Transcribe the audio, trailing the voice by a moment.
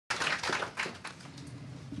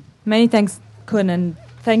Many thanks, Koen, and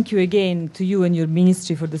thank you again to you and your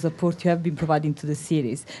ministry for the support you have been providing to the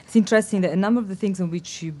series. It's interesting that a number of the things on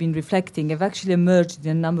which you've been reflecting have actually emerged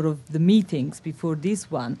in a number of the meetings before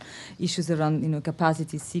this one. Issues around,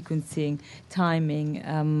 capacity, sequencing, timing,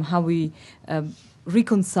 how we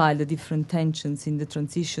reconcile the different tensions in the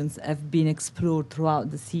transitions have been explored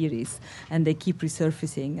throughout the series, and they keep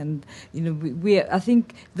resurfacing. And I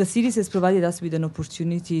think the series has provided us with an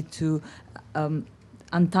opportunity to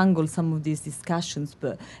untangle some of these discussions,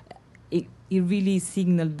 but it really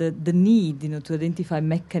signaled the need, to identify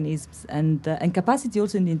mechanisms and capacity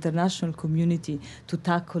also in the international community to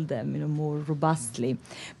tackle them, more robustly.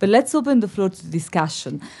 But let's open the floor to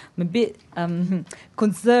discussion. I'm a bit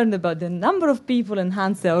concerned about the number of people and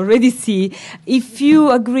hands I already see. If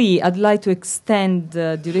you agree, I'd like to extend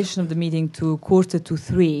the duration of the meeting to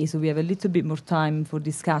 2:45, so we have a little bit more time for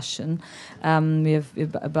discussion. We have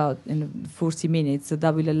about 40 minutes, so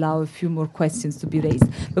that will allow a few more questions to be raised.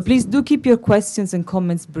 But please do keep your questions and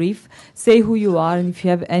comments brief. Say who you are, and if you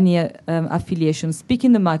have any affiliation, speak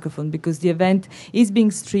in the microphone, because the event is being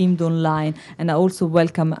streamed online, and I also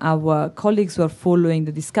welcome our colleagues who are following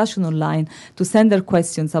the discussion online to send their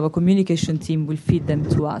questions. Our communication team will feed them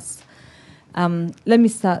to us. Let me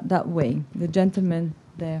start that way. The gentleman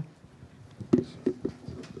there.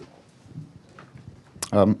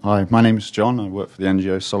 Hi, my name is John. I work for the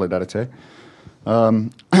NGO Solidarité.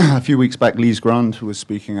 A few weeks back, Lise Grund was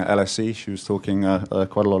speaking at LSE. She was talking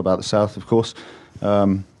quite a lot about the South, of course.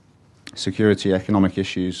 Security, economic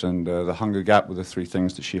issues, and the hunger gap were the three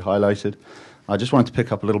things that she highlighted. I just wanted to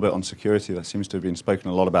pick up a little bit on security. That seems to have been spoken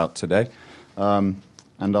a lot about today, and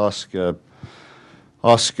ask a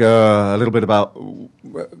little bit about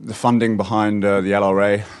the funding behind the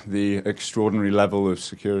LRA, the extraordinary level of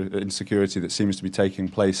insecurity that seems to be taking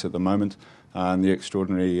place at the moment, and the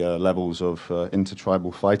extraordinary levels of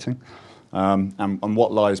intertribal fighting, and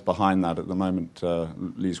what lies behind that at the moment.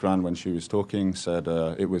 Lise Grund, when she was talking, said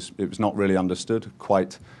it was not really understood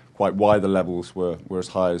quite why the levels were as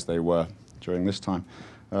high as they were during this time.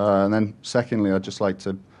 And then secondly, I'd just like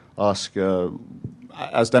to ask,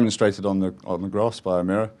 as demonstrated on the graphs by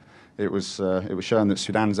Ameerah, it was shown that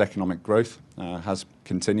Sudan's economic growth has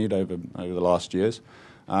continued over the last years.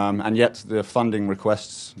 And yet the funding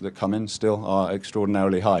requests that come in still are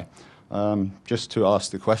extraordinarily high. Just to ask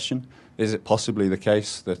the question, is it possibly the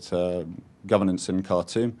case that governance in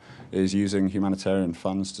Khartoum is using humanitarian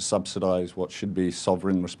funds to subsidize what should be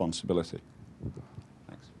sovereign responsibility?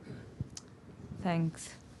 Thanks. Thanks.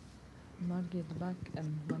 Margie at the back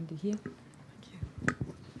and Wendy here.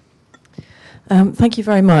 Thank you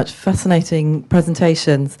very much. Fascinating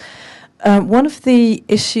presentations. One of the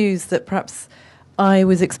issues that perhaps I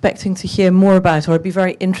was expecting to hear more about, or I'd be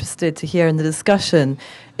very interested to hear in the discussion,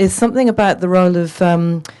 is something about the role of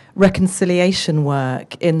reconciliation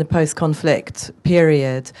work in the post-conflict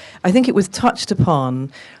period. I think it was touched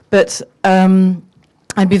upon, but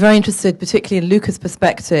I'd be very interested, particularly in Luka's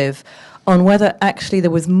perspective, on whether actually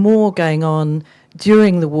there was more going on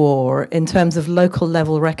during the war in terms of local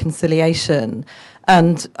level reconciliation.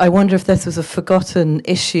 And I wonder if this was a forgotten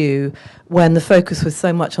issue when the focus was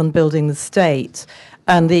so much on building the state,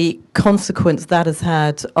 and the consequence that has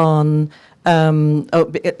had on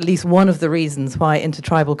at least one of the reasons why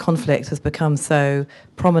intertribal conflict has become so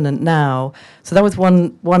prominent now. So that was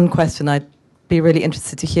one question I'd be really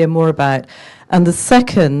interested to hear more about. And the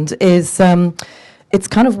second is it's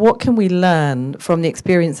kind of what can we learn from the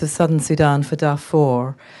experience of Southern Sudan for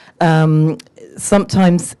Darfur?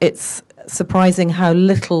 Sometimes it's surprising how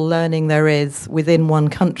little learning there is within one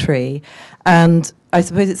country. And I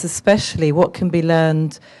suppose it's especially what can be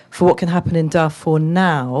learned for what can happen in Darfur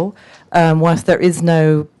now, whilst there is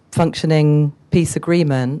no functioning peace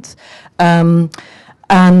agreement. And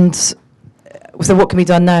so what can be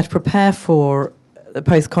done now to prepare for the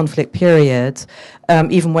post-conflict period,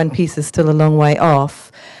 even when peace is still a long way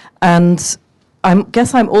off. And I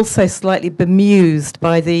guess I'm also slightly bemused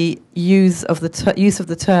by the use of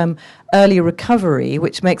the term early recovery,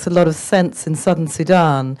 which makes a lot of sense in Southern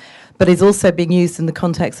Sudan, but is also being used in the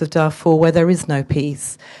context of Darfur where there is no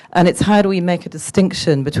peace. And it's how do we make a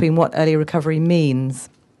distinction between what early recovery means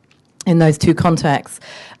in those two contexts.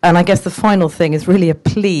 And I guess the final thing is really a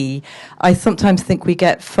plea. I sometimes think we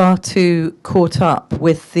get far too caught up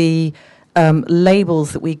with the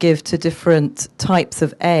labels that we give to different types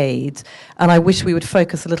of aid, and I wish we would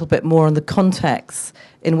focus a little bit more on the context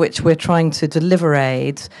in which we're trying to deliver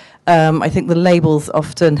aid. I think the labels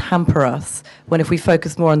often hamper us, when if we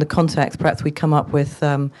focus more on the context, perhaps we come up with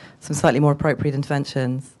some slightly more appropriate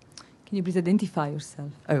interventions. Can you please identify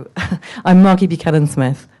yourself? Oh, I'm Margie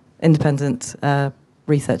Buchanan-Smith, independent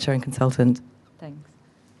researcher and consultant. Thanks.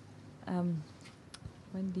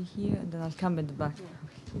 Wendy here, and then I'll come in the back.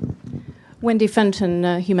 Wendy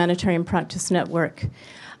Fenton, Humanitarian Practice Network.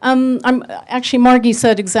 Actually, Margie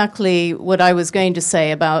said exactly what I was going to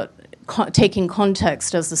say about taking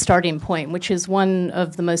context as the starting point, which is one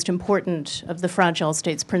of the most important of the fragile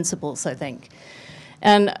states principles, I think.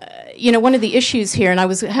 And, one of the issues here, and I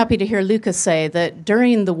was happy to hear Luka say that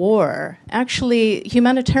during the war, actually,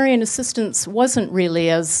 humanitarian assistance wasn't really,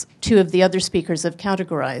 as two of the other speakers have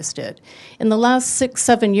categorized it. In the last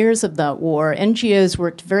 6-7 years of that war, NGOs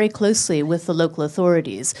worked very closely with the local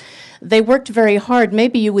authorities. They worked very hard.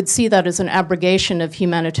 Maybe you would see that as an abrogation of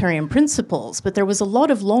humanitarian principles, but there was a lot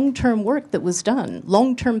of long-term work that was done,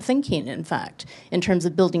 long-term thinking, in fact, in terms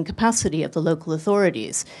of building capacity of the local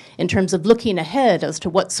authorities, in terms of looking ahead as to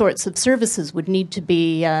what sorts of services would need to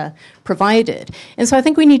be provided. And so I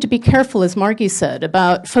think we need to be careful, as Margie said,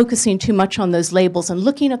 about focusing too much on those labels and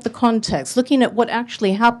looking at the context, looking at what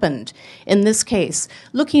actually happened in this case,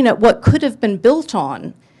 looking at what could have been built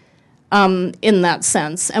on in that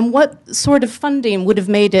sense, and what sort of funding would have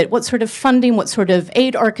made it, what sort of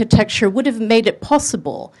aid architecture would have made it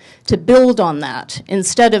possible to build on that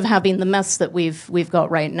instead of having the mess that we've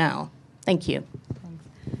got right now. Thank you. Thanks.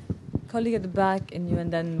 Colleague at the back, and you,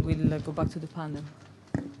 and then we'll go back to the panel.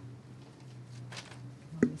 I'll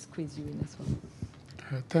squeeze you in as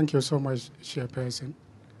well. Thank you so much, Chairperson.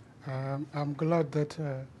 I'm glad that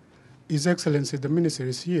His Excellency the Minister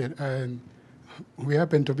is here, and we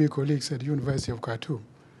happen to be colleagues at the University of Khartoum,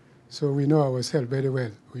 so we know ourselves very well.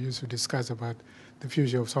 We used to discuss about the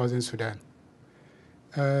future of Southern Sudan.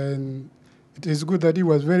 And it is good that he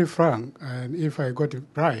was very frank, and if I got it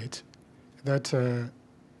right, that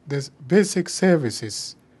the basic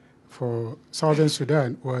services for Southern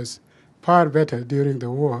Sudan was far better during the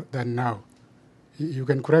war than now. You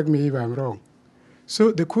can correct me if I'm wrong.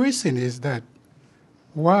 So the question is that,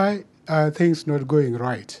 why are things not going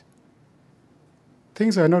right?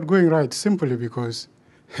 Things are not going right simply because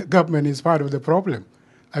government is part of the problem.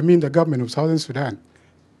 I mean, the government of Southern Sudan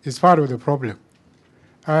is part of the problem.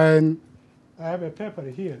 And I have a paper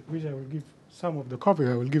here, which I will give some of the copy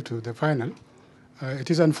I will give to the panel. It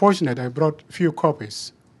is unfortunate I brought few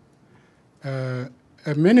copies. A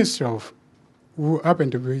minister who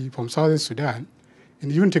happened to be from Southern Sudan in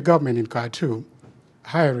the unity government in Khartoum,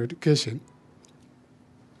 higher education,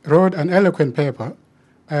 wrote an eloquent paper,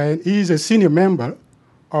 and he is a senior member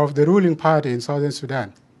of the ruling party in Southern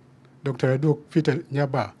Sudan, Dr. Aduk Peter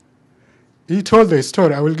Nyaba. He told the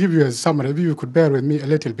story. I will give you a summary. If you could bear with me a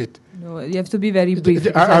little bit. No, you have to be very brief.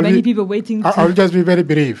 There are many people waiting. I'll just be very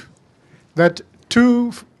brief. That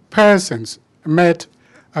two persons met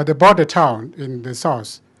at the border town in the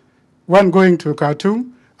south, one going to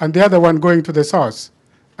Khartoum and the other one going to the south,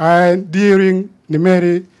 and during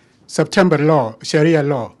Nimeri September law, Sharia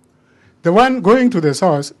law. The one going to the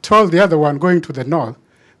south told the other one going to the north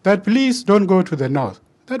that please don't go to the north.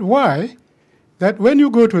 That why? That when you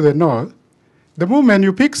go to the north, the moment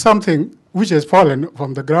you pick something which has fallen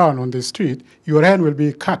from the ground on the street, your hand will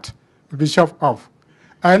be cut, will be shoved off.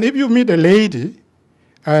 And if you meet a lady,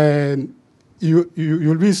 and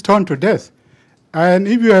you'll be stoned to death. And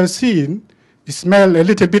if you are seen, you smell a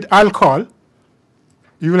little bit alcohol,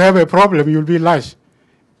 you will have a problem, you'll be lashed.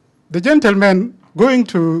 The gentleman going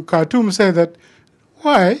to Khartoum said that,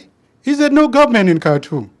 why? Is there no government in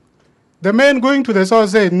Khartoum? The man going to the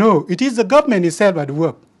south said, no, it is the government itself at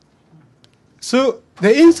work. So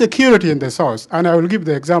the insecurity in the south, and I will give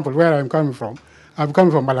the example where I'm coming from. I'm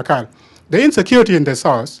coming from Malakal. The insecurity in the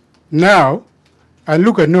south now, and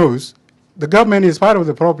Luka knows, the government is part of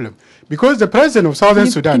the problem. Because the president of Southern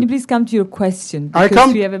Sudan... Can you please come to your question?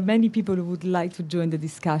 Because we have many people who would like to join the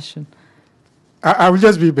discussion. I will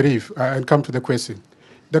just be brief and come to the question.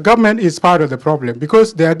 The government is part of the problem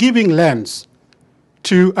because they are giving lands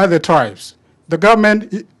to other tribes. The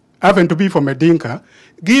government happened to be from a Dinka,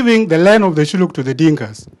 giving the land of the Shuluk to the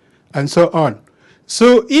Dinkas, and so on.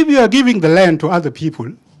 So if you are giving the land to other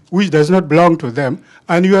people, which does not belong to them,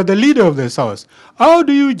 and you are the leader of the South, how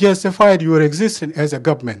do you justify your existence as a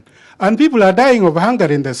government? And people are dying of hunger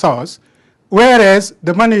in the South, whereas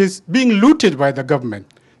the money is being looted by the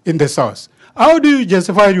government in the South. How do you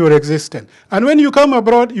justify your existence? And when you come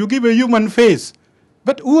abroad, you give a human face.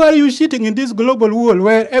 But who are you shitting in this global world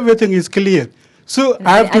where everything is clear? So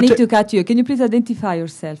I need to cut you. Can you please identify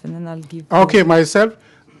yourself, and then I'll give... Okay, myself.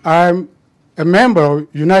 I'm a member of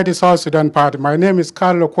United South Sudan Party. My name is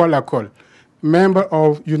Carlo Kualakol. member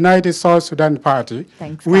of United South Sudan Party.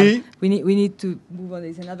 Thanks. We need to move on.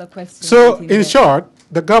 There's another question. So, in short,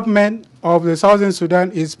 the government of the Southern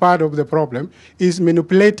Sudan is part of the problem, is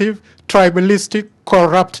manipulative, tribalistic,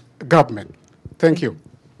 corrupt government. Thank you.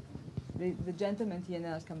 The gentleman here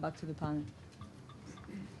now has come back to the panel.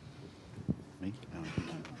 Me?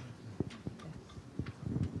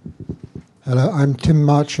 Hello, I'm Tim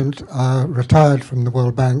Marchant, retired from the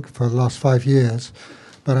World Bank for the last 5 years,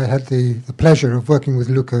 but I had the pleasure of working with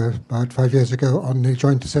Luka about 5 years ago on the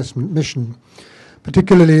Joint Assessment Mission,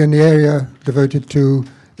 particularly in the area devoted to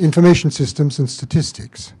information systems and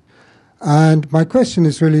statistics. And my question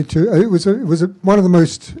is really it was one of the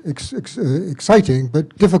most exciting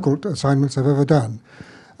but difficult assignments I've ever done,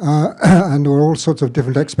 and there were all sorts of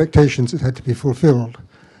different expectations that had to be fulfilled.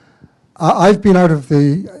 I've been out of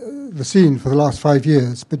the scene for the last 5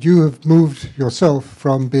 years, but you have moved yourself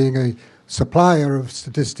from being a supplier of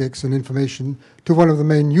statistics and information to one of the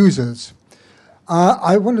main users.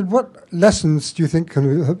 I wondered, what lessons do you think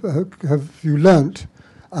have you learnt,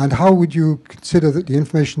 and how would you consider that the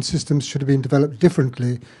information systems should have been developed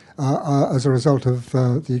differently as a result of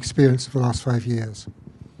the experience of the last 5 years?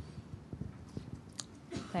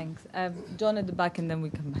 Thanks. John at the back, and then we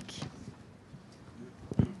come back.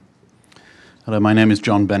 Hello, my name is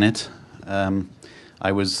John Bennett.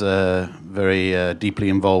 I was very deeply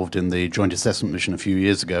involved in the Joint Assessment Mission a few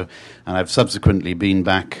years ago, and I've subsequently been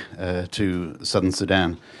back to Southern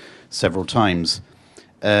Sudan several times.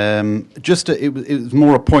 It was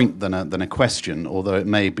more a point than a question, although it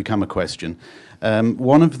may become a question.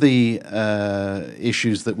 One of the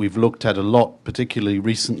issues that we've looked at a lot, particularly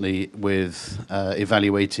recently with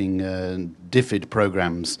evaluating DFID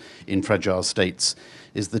programs in fragile states,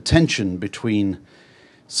 is the tension between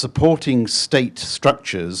supporting state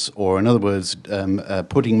structures, or in other words,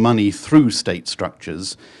 putting money through state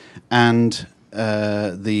structures, and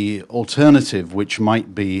the alternative, which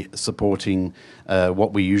might be supporting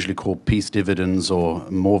what we usually call peace dividends, or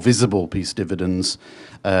more visible peace dividends,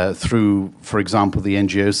 through, for example, the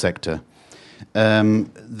NGO sector.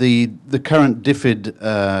 The current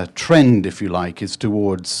DFID trend, if you like, is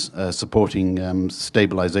towards supporting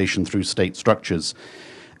stabilization through state structures.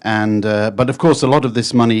 But of course, a lot of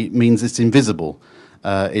this money means it's invisible.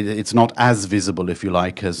 It's not as visible, if you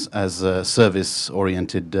like, as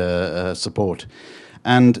service-oriented support.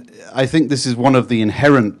 And I think this is one of the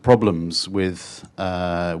inherent problems with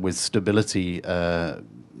stability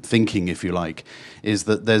thinking, if you like, is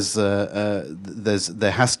that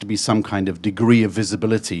there has to be some kind of degree of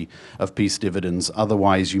visibility of peace dividends.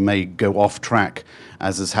 Otherwise, you may go off track,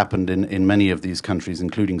 as has happened in many of these countries,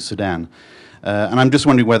 including Sudan. And I'm just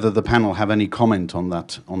wondering whether the panel have any comment on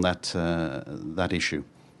that issue.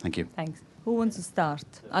 Thank you. Thanks. Who wants to start?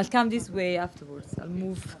 I'll come this way afterwards. I'll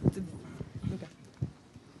move to Luka.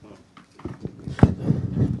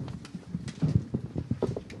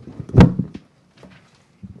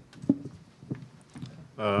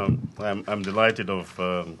 I'm delighted of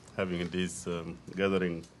having this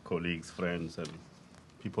gathering, colleagues, friends, and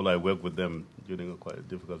people I work with them during a quite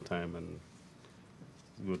difficult time, and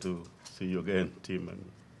good to see you again, Tim and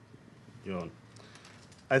John.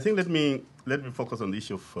 I think let me focus on the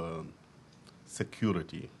issue of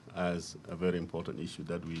security as a very important issue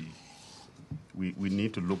that we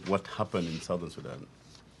need to look what happened in Southern Sudan,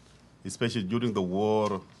 especially during the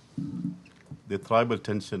war. The tribal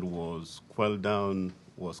tension was quelled down,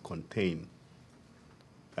 was contained,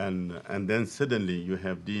 and then suddenly you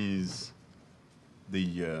have the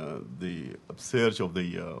upsurge of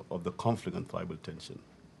the conflict and tribal tension,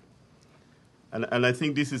 and I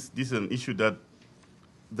think this is an issue that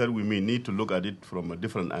we may need to look at it from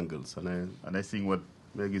different angles, and I think what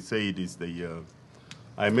Maggie said is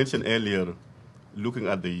I mentioned earlier, looking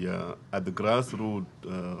at the grassroots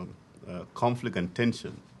conflict and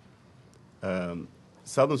tension.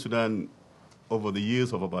 Southern Sudan, over the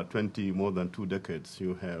years of about more than 2 decades,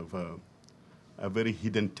 you have a very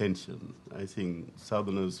hidden tension. I think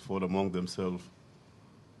Southerners fought among themselves,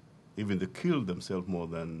 even they killed themselves more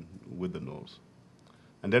than with the North.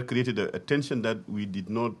 And that created a tension that we did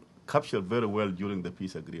not capture very well during the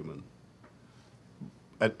peace agreement.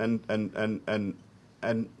 And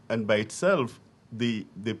by itself, the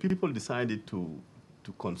people decided to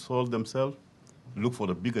console themselves, look for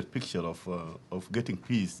the bigger picture of getting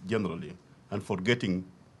peace generally, and forgetting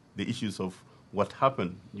the issues of what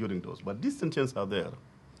happened during those. But these tensions are there,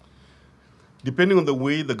 depending on the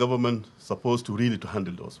way the government is supposed to really to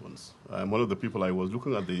handle those ones. I'm one of the people I was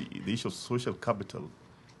looking at the issue of social capital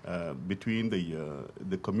between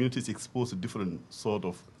the communities exposed to different sort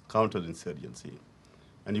of counterinsurgency.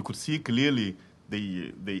 And you could see clearly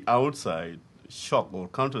the outside shock or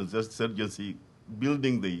counterinsurgency,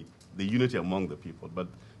 building the unity among the people. But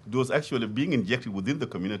it was actually being injected within the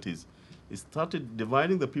communities. It started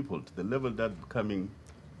dividing the people to the level that becoming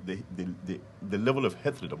the level of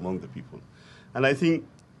hatred among the people. And I think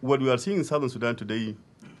what we are seeing in Southern Sudan today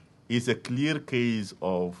is a clear case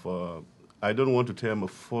of, I don't want to term a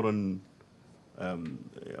foreign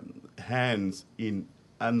hands in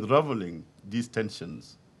unraveling these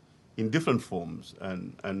tensions in different forms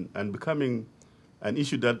and becoming an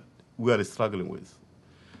issue that we are struggling with.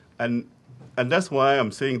 And that's why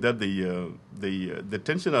I'm saying that the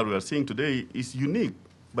tension that we are seeing today is unique,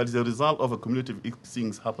 but it's a result of a cumulative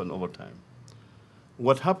things happen over time.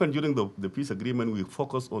 What happened during the peace agreement, we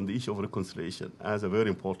focused on the issue of reconciliation as a very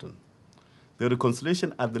important. The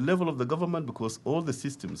reconciliation at the level of the government, because all the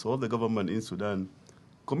systems, all the government in Sudan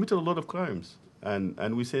committed a lot of crimes.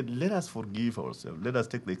 And we said, let us forgive ourselves. Let us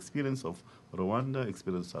take the experience of Rwanda,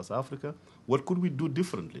 experience of South Africa. What could we do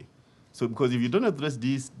differently? So, because if you don't address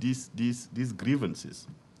these grievances,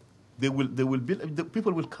 the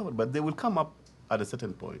people will cover, but they will come up at a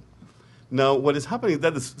certain point. Now, what is happening is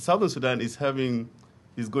that the Southern Sudan is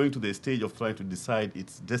going to the stage of trying to decide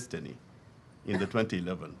its destiny in the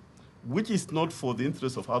 2011, which is not for the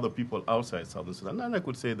interest of other people outside Southern Sudan, and I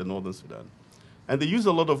could say the Northern Sudan. And they use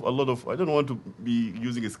a lot of. I don't want to be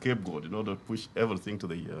using a scapegoat in order to push everything to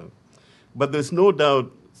the. But there's no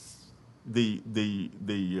doubt the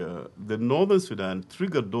Northern Sudan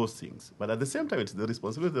triggered those things. But at the same time, it's the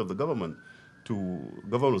responsibility of the government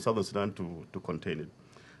of Southern Sudan to contain it.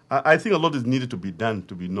 I think a lot is needed to be done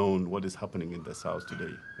to be known what is happening in the South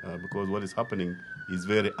today, because what is happening is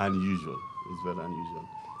very unusual. It's very unusual.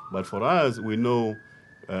 But for us, we know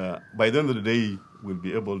by the end of the day, we'll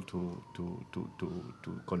be able to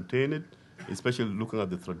contain it, especially looking at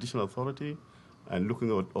the traditional authority and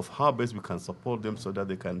looking at how best we can support them so that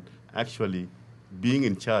they can actually being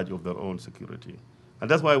in charge of their own security.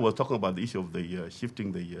 And that's why I was talking about the issue of the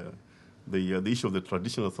shifting the issue of the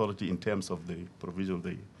traditional authority in terms of the provision of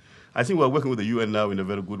the. I think we're working with the UN now in a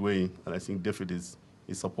very good way, and I think DFID is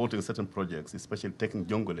supporting certain projects, especially taking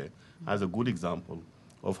Jongole as a good example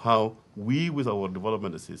of how we, with our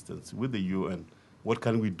development assistance, with the UN, what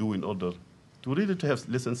can we do in order to really to have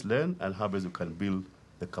lessons learned and how best we can build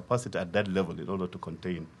the capacity at that level in order to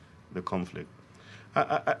contain the conflict.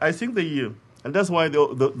 I think and that's why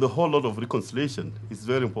the whole lot of reconciliation is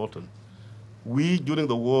very important. We, during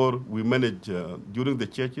the war, we managed, during the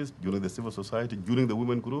churches, during the civil society, during the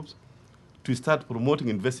women groups, to start promoting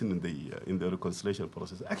investing in the reconciliation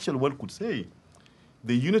process. Actually, one could say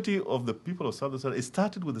the unity of the people of Southern Sudan, it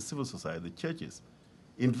started with the civil society, the churches,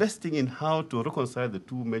 investing in how to reconcile the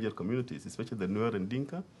two major communities, especially the Nuer and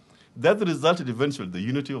Dinka. That resulted eventually in the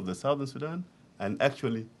unity of the Southern Sudan and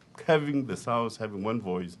actually having the South having one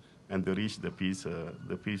voice, and they reached the peace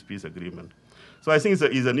agreement. So I think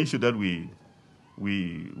it's an issue that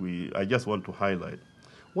I just want to highlight.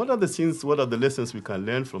 What are the lessons we can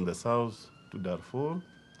learn from the South to Darfur?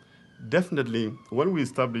 Definitely, when we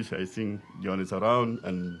established, I think John is around,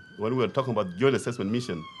 and when we were talking about the Joint Assessment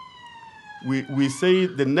Mission, we say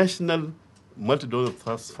the National Multi-Donor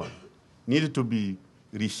Trust Fund needed to be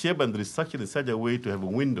reshaped and restructured in such a way to have a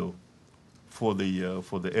window for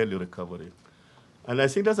the early recovery. And I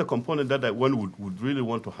think that's a component that one would really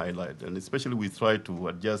want to highlight, and especially we try to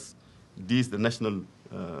adjust the National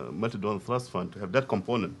Multi-Donor Trust Fund to have that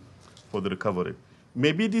component for the recovery.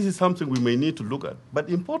 Maybe this is something we may need to look at. But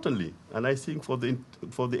importantly, and I think for the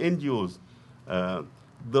NGOs,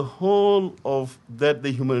 the whole of that,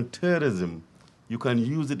 the humanitarianism, you can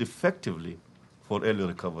use it effectively for early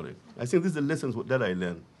recovery. I think these are the lessons that I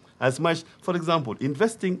learned. As much, for example,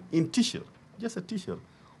 investing in teacher, just a teacher,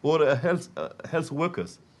 or a health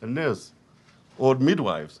workers, a nurse, or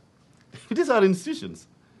midwives. These are institutions.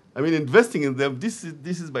 I mean, investing in them, this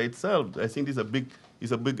is by itself, I think this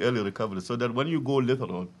is a big early recovery, so that when you go later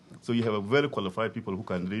on, so you have a very qualified people who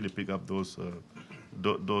can really pick up those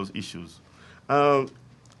issues.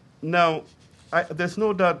 Now, there's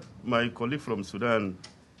no doubt my colleague from Sudan,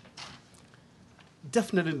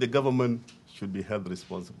 definitely the government should be held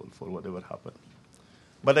responsible for whatever happened.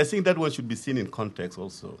 But I think that one should be seen in context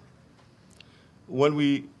also.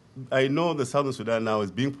 I know the Southern Sudan now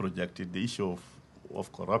is being projected, the issue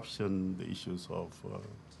of corruption, the issues of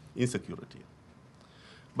insecurity.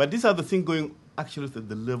 But these are the things going actually to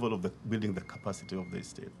the level of building the capacity of the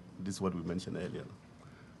state. This is what we mentioned earlier.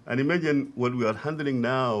 And imagine what we are handling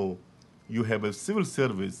now, you have a civil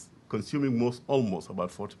service consuming almost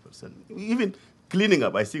about 40%. Even cleaning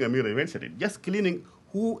up, I think Ameerah mentioned it, just cleaning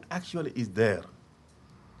who actually is there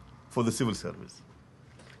for the civil service.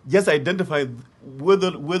 just identify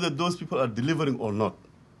whether those people are delivering or not.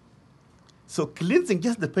 So cleansing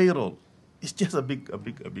just the payroll is just a big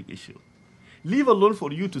issue. Leave alone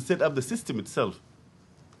for you to set up the system itself.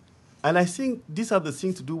 And I think these are the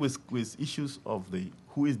things to do with issues of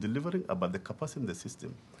who is delivering, about the capacity in the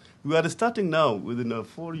system. We are starting now within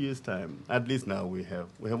 4 years' time. At least now we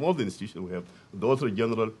have all the institutions. We have the Auditor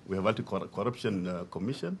General. We have Anti-Corruption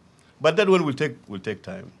Commission, but that one will take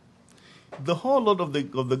time. The whole lot of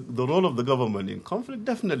the role of the government in conflict,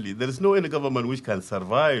 definitely there is no any government which can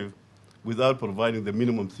survive without providing the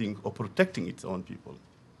minimum thing or protecting its own people.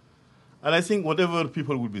 And I think whatever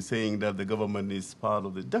people will be saying that the government is part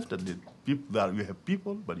of definitely you have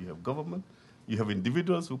people, but you have government. You have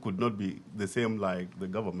individuals who could not be the same like the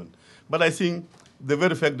government. But I think the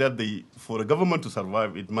very fact that for a government to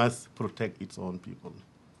survive, it must protect its own people.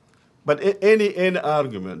 But any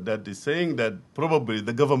argument that is saying that probably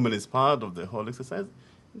the government is part of the whole exercise,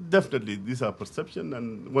 definitely these are perception,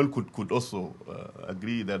 and one could also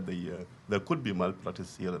agree that there could be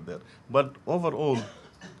malpractice here and there. But overall,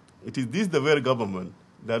 it is the very government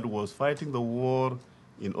that was fighting the war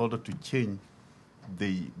in order to change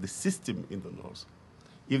the system in the north.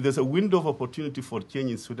 If there's a window of opportunity for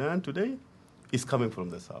change in Sudan today, it's coming from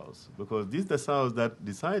the south, because this is the south that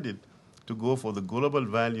decided to go for the global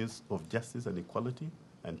values of justice and equality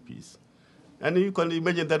and peace. And you can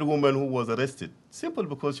imagine that woman who was arrested, simply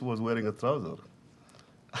because she was wearing a trouser.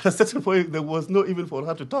 At a certain point, there was no even for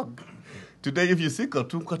her to talk. Today, if you see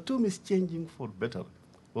Khartoum is changing for better.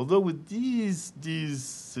 Although with this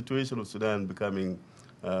situation of Sudan becoming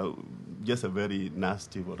just a very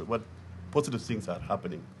nasty, what positive things are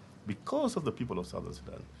happening because of the people of Southern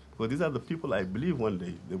Sudan. Because these are the people I believe one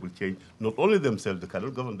day they will change, not only themselves, they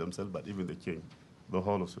cannot govern themselves, but even they change the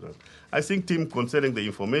whole of Sudan. I think, Tim, concerning the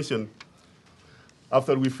information,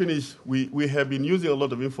 after we finish, we have been using a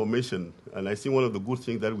lot of information, and I think one of the good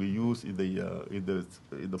things that we use is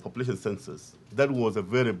the population census. That was a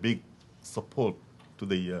very big support to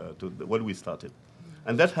what we started,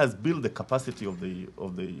 and that has built the capacity of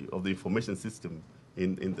the information system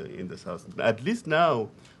in the south. At least now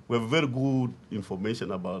we have very good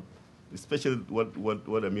information about, especially what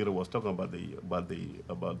Ameerah was talking about the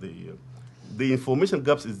information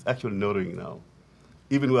gaps is actually narrowing now.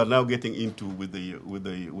 Even we are now getting into with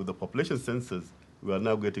the population census, we are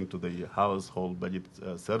now getting to the household budget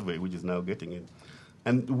survey, which is now getting in.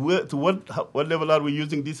 And to what level are we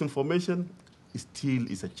using this information? It still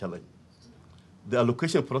is a challenge. The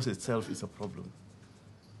allocation process itself is a problem.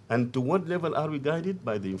 And to what level are we guided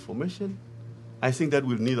by the information? I think that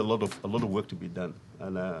will need a lot of work to be done.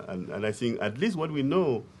 And I think at least what we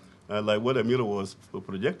know, like what Ameerah was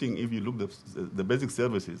projecting, if you look at the basic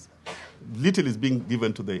services, little is being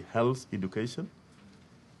given to the health, education,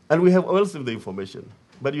 and we have also the information.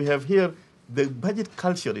 But you have here the budget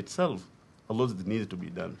culture itself, a lot that needs to be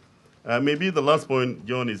done. Maybe the last point,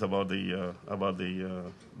 John, is about the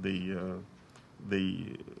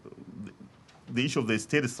issue of the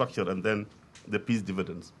state structure and then the peace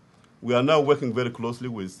dividends. We are now working very closely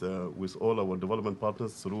with all our development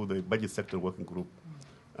partners through the budget sector working group.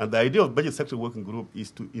 And the idea of budget sector working group is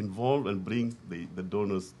to involve and bring the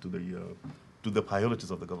donors to the priorities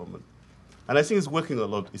of the government. And I think it's working a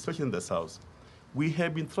lot, especially in the south. We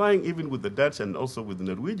have been trying, even with the Dutch and also with the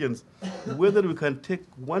Norwegians, whether we can take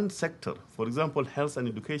one sector, for example, health and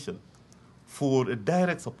education, for a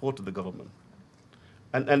direct support to the government.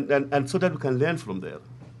 And so that we can learn from there.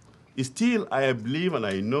 Still, I believe and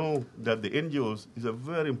I know that the NGOs is a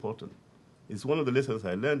very important. It's one of the lessons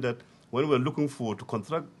I learned, that when we're looking to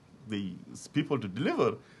contract the people to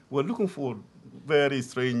deliver, we're looking for very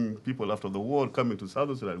strange people after the war coming to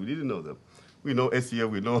Southern Sudan. We didn't know them. We know SCA,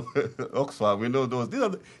 we know Oxfam, we know those.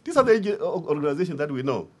 These are the organizations that we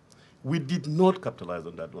know. We did not capitalize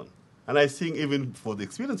on that one. And I think even for the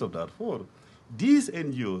experience of Darfur, these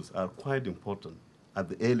NGOs are quite important at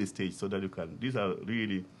the early stage, so that these are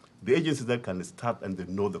really the agencies that can start and they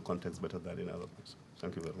know the context better than in other places.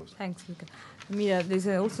 Thank you very much. Thanks, Luka. Ameerah, there's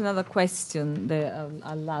also another question that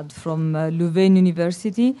I'll add from Louvain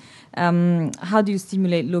University. How do you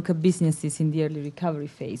stimulate local businesses in the early recovery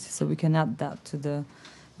phase? So we can add that to the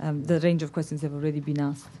range of questions that have already been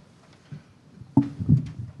asked.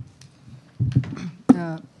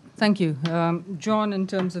 Thank you. John, in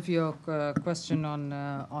terms of your question on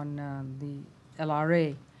the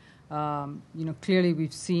LRA, clearly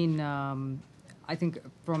we've seen, I think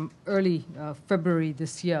from early February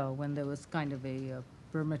this year, when there was kind of a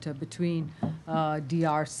perimeter between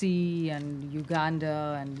DRC and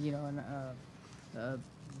Uganda, and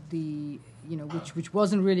which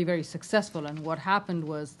wasn't really very successful. And what happened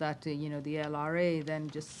was that the LRA then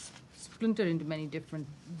just splintered into many different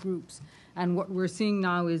groups. And what we're seeing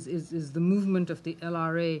now is the movement of the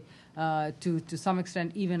LRA to some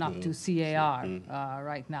extent even up to CAR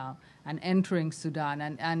right now, and entering Sudan.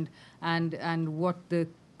 And what the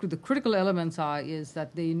critical elements are is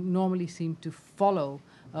that they normally seem to follow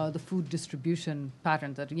the food distribution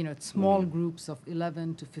pattern, that it's small groups of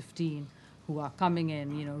 11 to 15 who are coming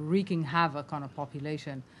in, wreaking havoc on a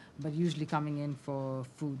population, but usually coming in for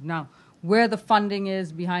food. Now, where the funding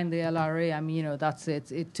is behind the LRA, that's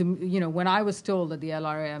it. When I was told that the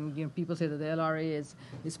LRA, people say that the LRA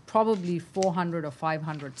is probably 400 or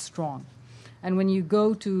 500 strong. And when you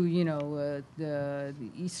go to, the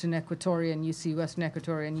Eastern Equatoria and you see Western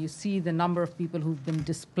Equatoria and you see the number of people who've been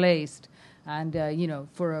displaced, and,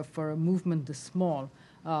 for a movement this small,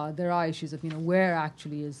 there are issues of, where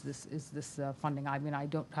actually is this funding? I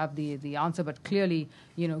don't have the answer, but clearly,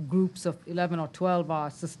 groups of 11 or 12 are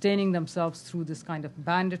sustaining themselves through this kind of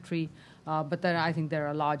banditry. But then I think there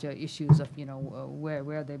are larger issues of,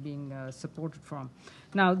 where they're being supported from.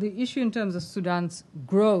 Now, the issue in terms of Sudan's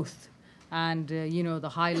growth and, the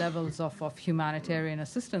high levels of humanitarian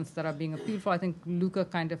assistance that are being appealed for, I think Luka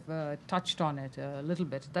kind of touched on it a little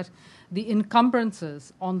bit, that the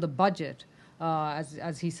encumbrances on the budget,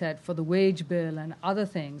 as he said, for the wage bill and other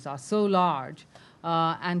things are so large.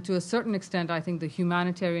 And to a certain extent, I think the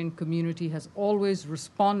humanitarian community has always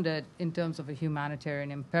responded in terms of a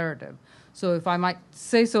humanitarian imperative. So if I might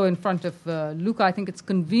say so in front of Luka, I think it's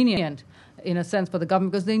convenient in a sense for the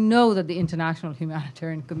government, because they know that the international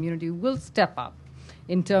humanitarian community will step up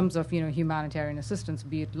in terms of humanitarian assistance,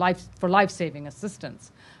 be it life-saving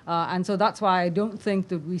assistance. And so that's why I don't think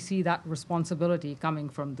that we see that responsibility coming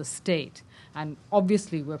from the state. And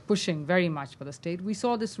obviously we're pushing very much for the state. We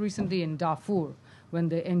saw this recently in Darfur when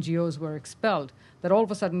the NGOs were expelled, that all of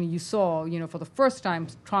a sudden you saw, for the first time,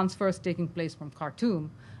 transfers taking place from Khartoum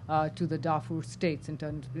to the Darfur states in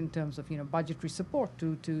terms of budgetary support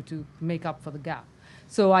to make up for the gap.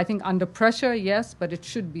 So I think under pressure, yes, but it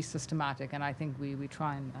should be systematic, and I think we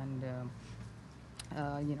try and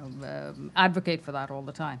advocate for that all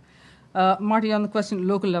the time. Marty, on the question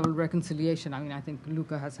local level reconciliation, I think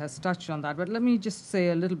Luka has touched on that, but let me just say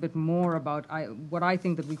a little bit more about what I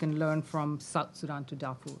think that we can learn from South Sudan to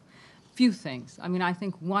Darfur. Few things. I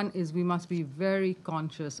think one is we must be very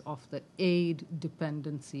conscious of the aid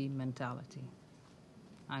dependency mentality.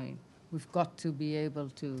 We've got to be able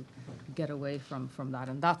to get away from that,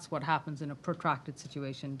 and that's what happens in a protracted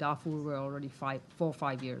situation. Darfur, we're already 4 or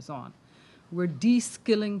 5 years on. We're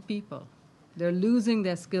de-skilling people. They're losing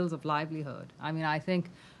their skills of livelihood. I think,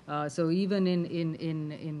 so even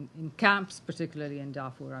in camps, particularly in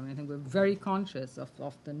Darfur, I think we're very conscious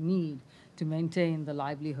of the need to maintain the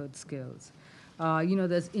livelihood skills.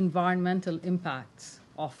 There's environmental impacts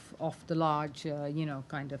of the large,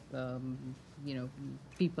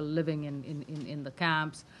 people living in the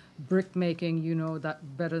camps, brick making,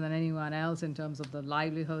 that better than anyone else in terms of the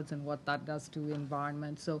livelihoods and what that does to the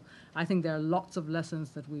environment. So I think there are lots of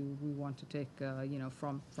lessons that we want to take,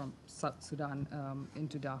 from South Sudan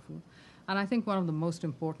into Darfur. And I think one of the most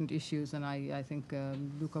important issues, and I think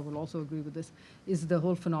Luka will also agree with this, is the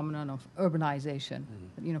whole phenomenon of urbanization.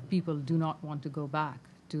 People do not want to go back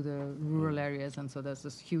to the rural areas, and so there's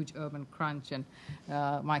this huge urban crunch. And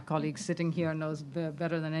my colleague sitting here knows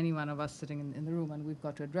better than any one of us sitting in the room, and we've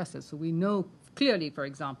got to address it. So we know clearly, for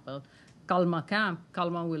example, Kalma camp,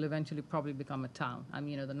 Kalma will eventually probably become a town.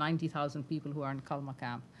 The 90,000 people who are in Kalma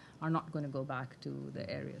camp are not going to go back to the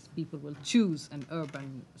areas. People will choose an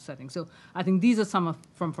urban setting. So I think these are some of,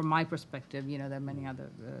 from my perspective, there are many other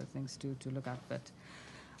things to look at. But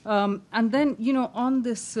and then, on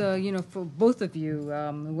this, for both of you,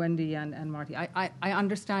 Wendy and Marty, I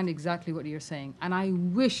understand exactly what you're saying. And I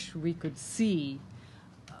wish we could see,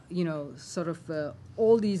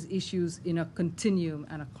 all these issues in a continuum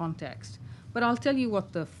and a context. But I'll tell you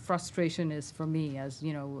what the frustration is for me, as,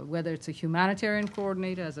 whether it's a humanitarian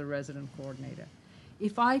coordinator, as a resident coordinator.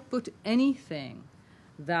 If I put anything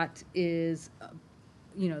that is,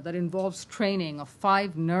 that involves training of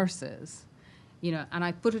 5 nurses, and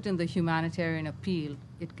I put it in the humanitarian appeal,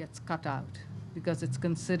 it gets cut out because it's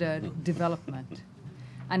considered development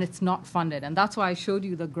and it's not funded. And that's why I showed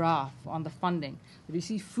you the graph on the funding. But you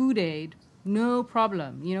see food aid, no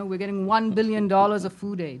problem. We're getting $1 billion of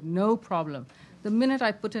food aid, no problem. The minute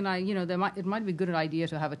I put in, it might be a good idea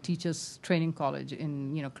to have a teachers training college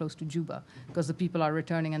in, close to Juba, because the people are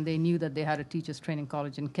returning and they knew that they had a teachers training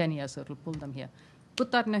college in Kenya, so it'll pull them here. Put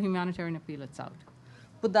that in a humanitarian appeal, it's out.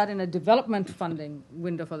 put that in a development funding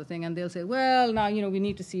window for the thing, and they'll say, well, now, we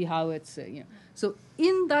need to see how it's, So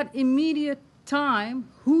in that immediate time,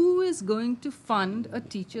 who is going to fund a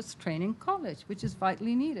teacher's training college, which is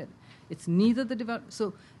vitally needed? It's neither the development,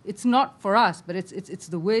 so it's not for us, but it's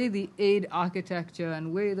the way the aid architecture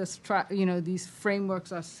and way these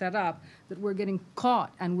frameworks are set up that we're getting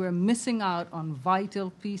caught, and we're missing out on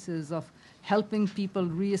vital pieces of helping people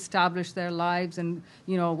reestablish their lives, and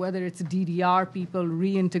whether it's DDR people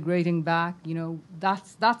reintegrating back,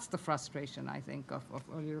 that's the frustration, I think, of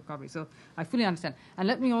early recovery. So I fully understand. And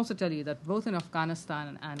let me also tell you that both in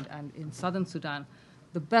Afghanistan and in Southern Sudan,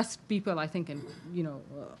 the best people, I think, in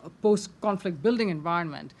a post-conflict building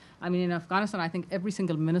environment. I mean, in Afghanistan, I think every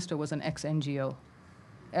single minister was an ex-NGO.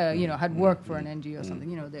 Had worked for an NGO or something.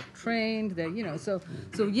 They're trained. So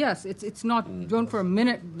yes, it's not. Don't for a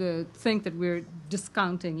minute think that we're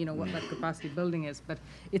discounting, what that capacity building is, but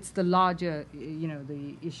it's the larger,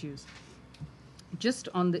 the issues. Just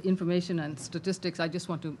on the information and statistics, I just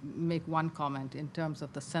want to make one comment in terms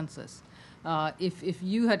of the census. If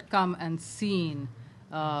you had come and seen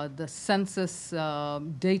the census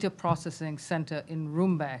data processing center in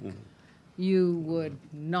Rumbek, you would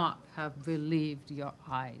not have believed your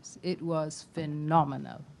eyes. It was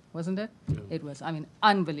phenomenal, wasn't it? Yeah. It was,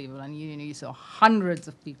 unbelievable. And you saw hundreds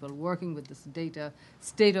of people working with this data,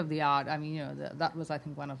 state of the art. That was, I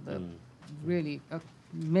think, one of the really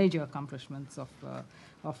major accomplishments of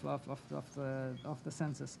the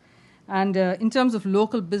census. And in terms of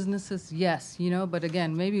local businesses, yes, but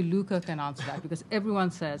again, maybe Luka can answer that, because everyone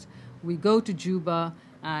says we go to Juba,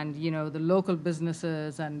 and the local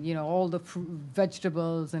businesses and all the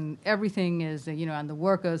vegetables and everything is and the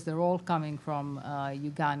workers, they're all coming from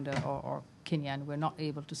Uganda or Kenya, and we're not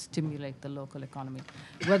able to stimulate the local economy.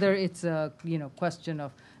 Whether it's a question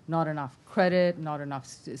of not enough credit, not enough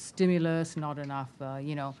stimulus, not enough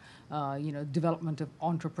development of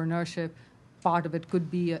entrepreneurship. Part of it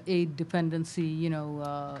could be aid dependency,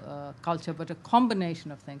 culture, but a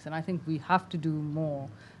combination of things. And I think we have to do more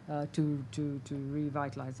to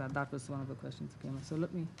revitalize that. That was one of the questions that came up. So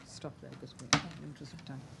let me stop there, because we're in the interest of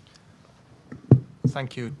time.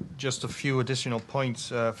 Thank you. Just a few additional points.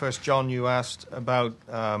 First, John, you asked about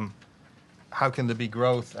how can there be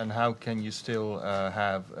growth and how can you still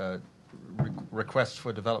have requests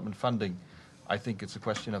for development funding. I think it's a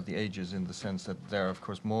question of the ages, in the sense that there are, of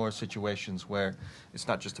course, more situations where it's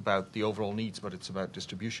not just about the overall needs, but it's about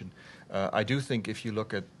distribution. I do think if you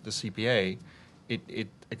look at the CPA, it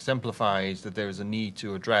exemplifies that there is a need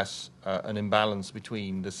to address an imbalance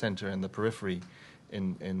between the center and the periphery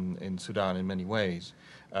in Sudan in many ways.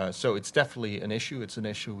 So it's definitely an issue. It's an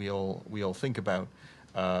issue we all think about.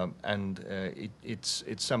 It's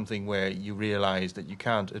something where you realize that you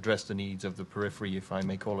can't address the needs of the periphery, if I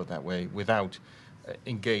may call it that way, without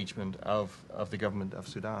engagement of the government of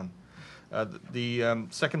Sudan. The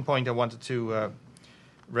second point I wanted to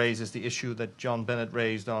raise is the issue that John Bennett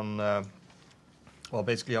raised on,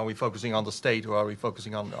 basically, are we focusing on the state or are we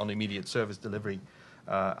focusing on immediate service delivery?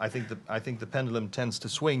 I think the pendulum tends to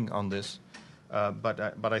swing on this.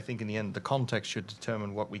 But I think in the end the context should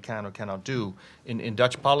determine what we can or cannot do. In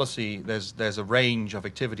Dutch policy, there's a range of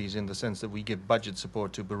activities, in the sense that we give budget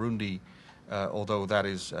support to Burundi, although that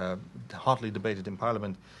is hotly debated in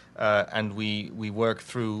Parliament, and we work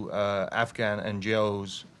through Afghan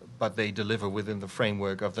NGOs, but they deliver within the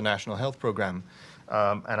framework of the National Health Programme.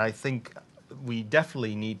 And I think we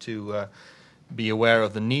definitely need to be aware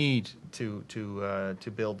of the need to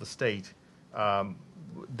build the state.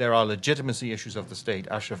 There are legitimacy issues of the state.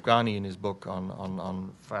 Ashraf Ghani, in his book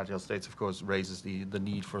on fragile states, of course, raises the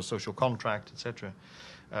need for a social contract, etc.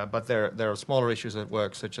 But there are smaller issues at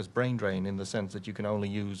work, such as brain drain, in the sense that you can only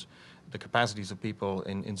use the capacities of people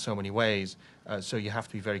in so many ways. So you have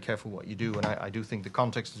to be very careful what you do. And I do think the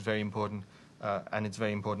context is very important, and it's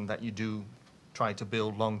very important that you do try to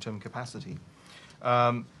build long-term capacity.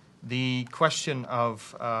 The question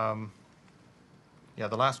of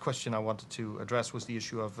the last question I wanted to address was the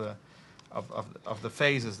issue of the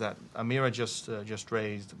phases that Ameerah just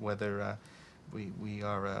raised, whether we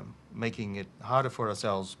are making it harder for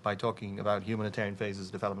ourselves by talking about humanitarian phases,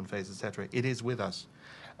 development phases, etc. It is with us.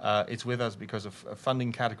 It's with us because of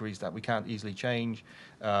funding categories that we can't easily change.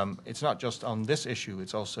 It's not just on this issue.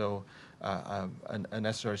 It's also an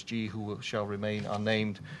SRSG who shall remain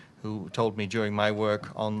unnamed, who told me during my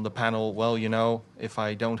work on the panel, well, if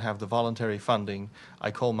I don't have the voluntary funding,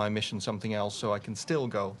 I call my mission something else so I can still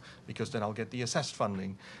go, because then I'll get the assessed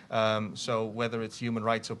funding. So whether it's human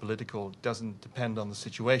rights or political doesn't depend on the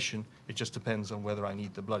situation. It just depends on whether I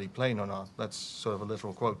need the bloody plane or not. That's sort of a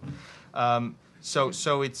literal quote.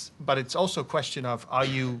 So it's also a question of are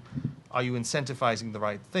you incentivizing the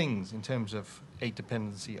right things in terms of aid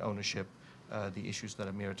dependency, ownership, the issues that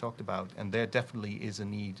Ameerah talked about, and there definitely is a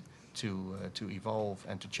need to evolve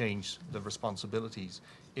and to change the responsibilities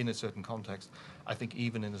in a certain context. I think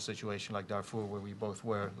even in a situation like Darfur, where we both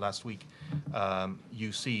were last week,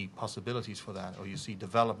 you see possibilities for that, or you see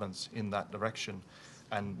developments in that direction.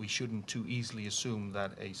 And we shouldn't too easily assume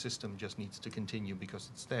that a system just needs to continue because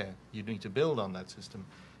it's there. You need to build on that system,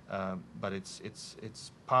 but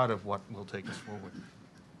it's part of what will take us forward.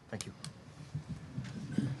 Thank you.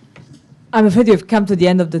 I'm afraid we've come to the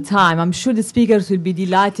end of the time. I'm sure the speakers will be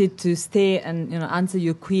delighted to stay and answer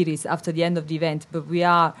your queries after the end of the event, but we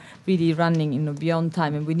are really running beyond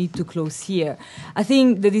time and we need to close here. I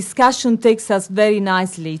think the discussion takes us very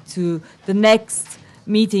nicely to the next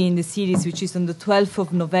meeting in the series, which is on the 12th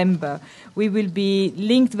of November. We will be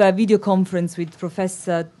linked via video conference with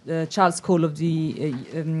Professor Charles Cole of the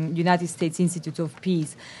United States Institute of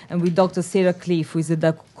Peace and with Dr. Sarah Cliff, who is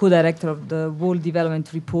the co-director of the World Development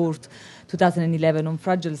Report 2011 on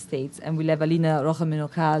fragile states, and we'll have Alina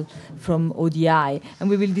Rocha-Menokal from ODI. And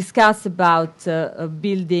we will discuss about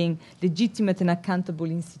building legitimate and accountable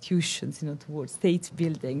institutions, towards state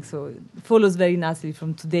building. So it follows very nicely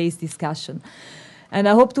from today's discussion. And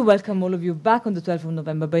I hope to welcome all of you back on the 12th of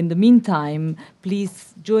November. But in the meantime,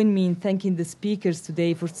 please join me in thanking the speakers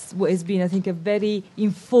today for what has been, I think, a very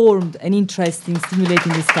informed and interesting,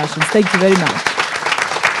 stimulating discussion. Thank you very much.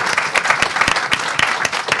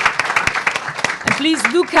 And please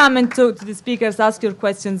do come and talk to the speakers, ask your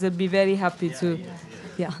questions. They'll be very happy to.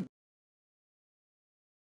 Yeah.